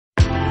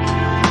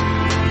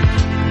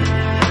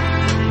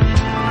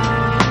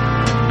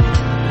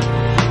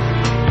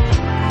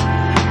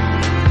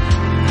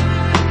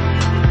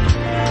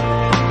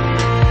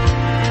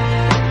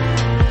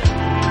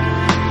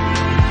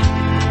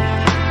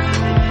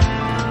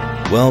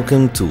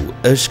Welcome to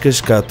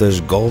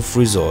Cascatas Golf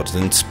Resort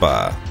and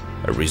Spa,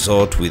 a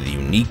resort with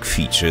unique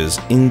features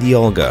in the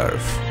Algarve.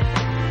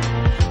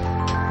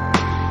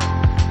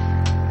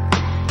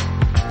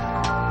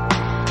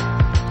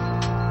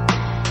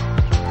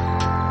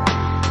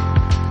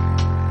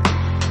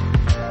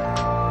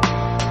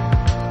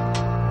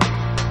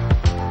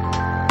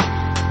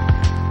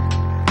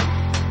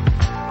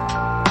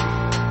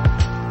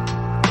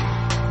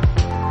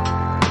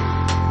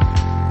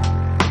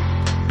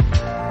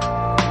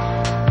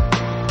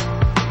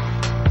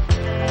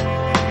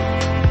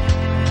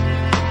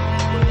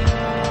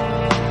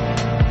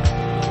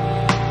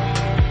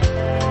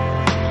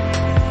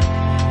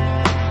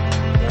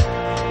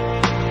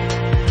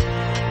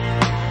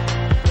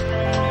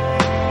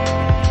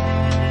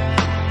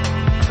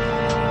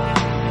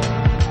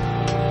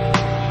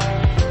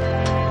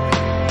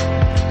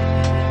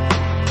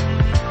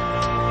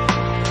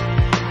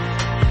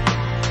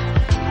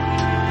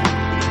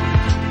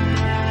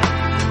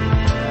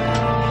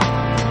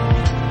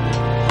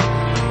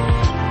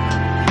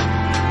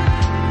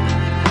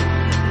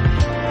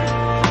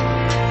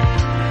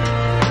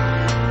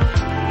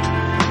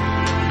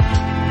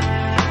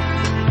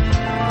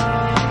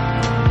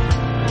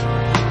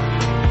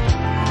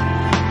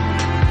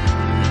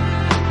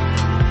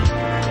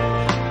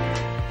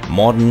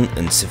 Modern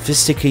and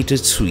sophisticated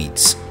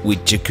suites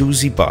with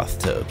jacuzzi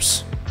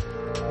bathtubs.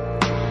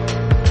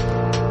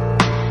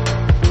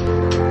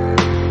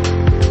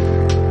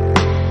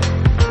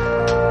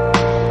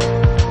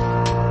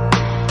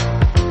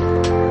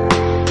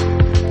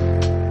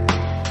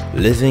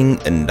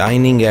 Living and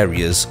dining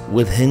areas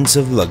with hints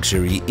of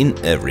luxury in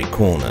every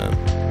corner.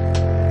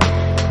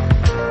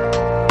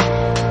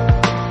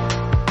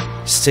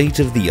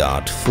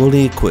 State-of-the-art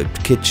fully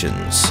equipped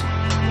kitchens.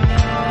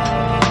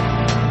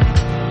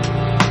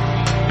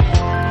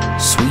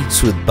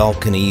 Suites with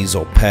balconies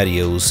or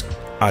patios,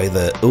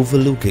 either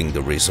overlooking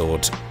the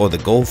resort or the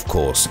golf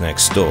course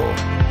next door.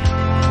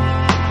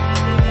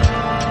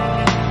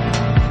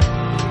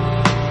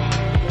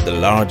 The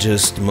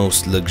largest,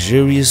 most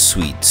luxurious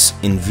suites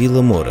in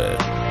Vilamoura.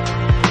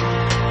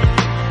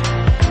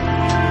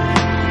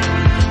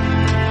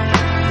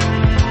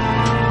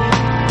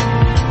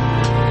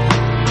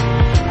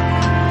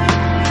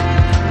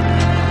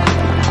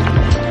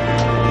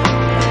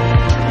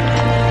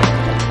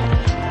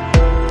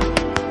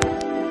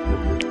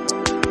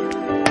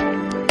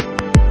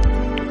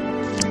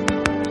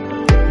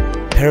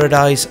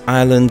 Paradise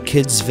Island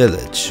Kids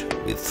Village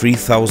with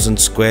 3,000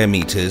 square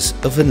meters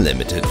of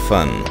unlimited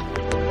fun.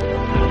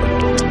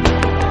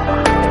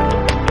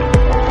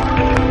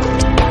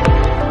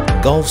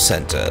 Golf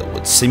Center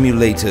with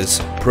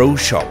simulators, pro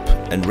shop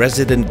and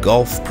resident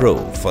golf pro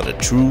for the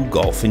true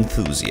golf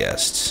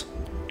enthusiasts.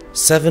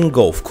 7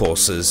 golf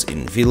courses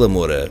in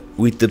Vilamoura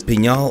with the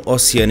Pinhal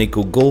and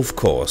Old Golf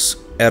Course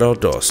at our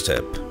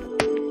doorstep.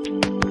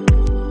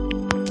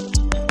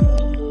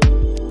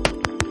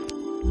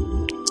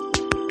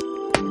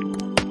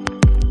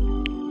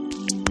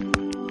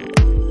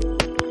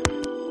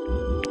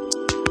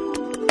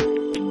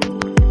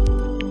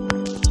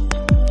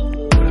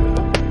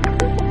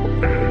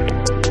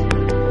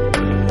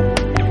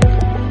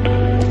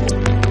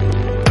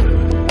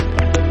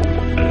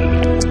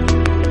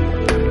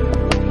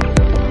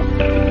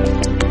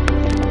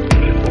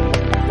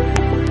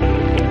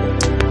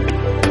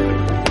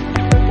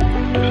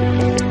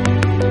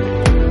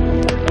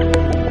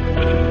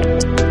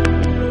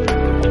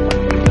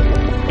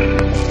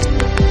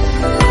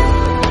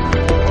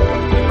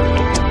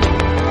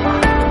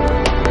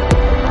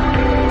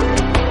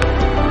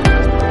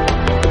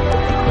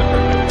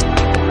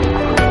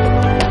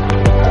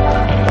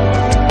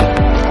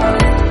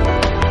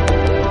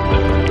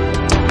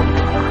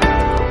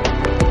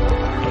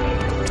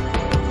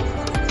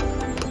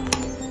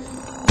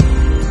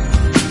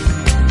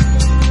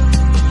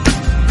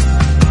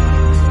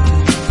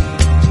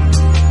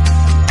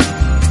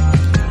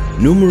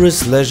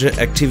 Numerous leisure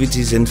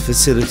activities and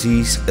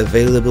facilities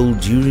available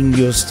during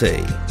your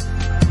stay.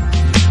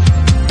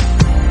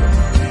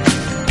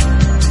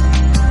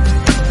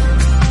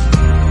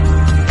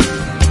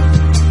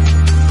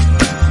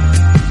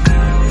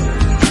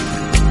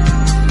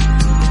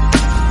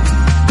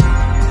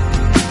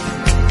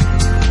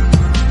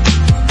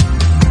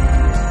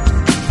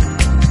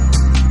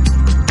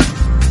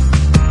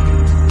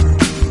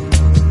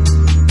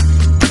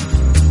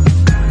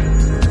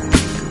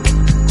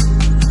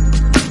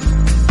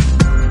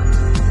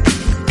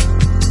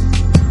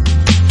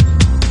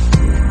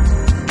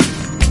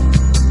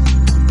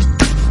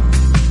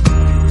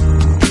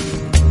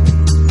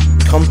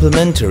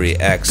 Complimentary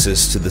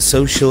access to the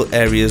social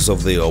areas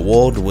of the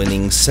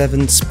award-winning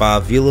 7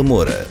 Spa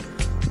Vilamoura,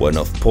 one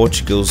of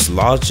Portugal's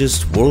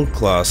largest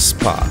world-class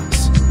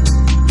spas.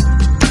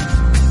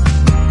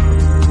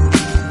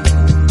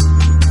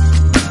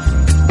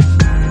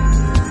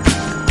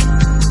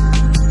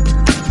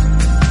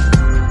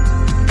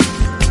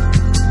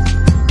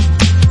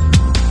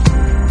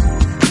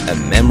 A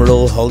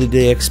memorable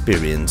holiday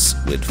experience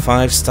with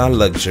 5-star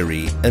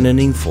luxury and an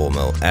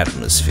informal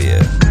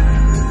atmosphere.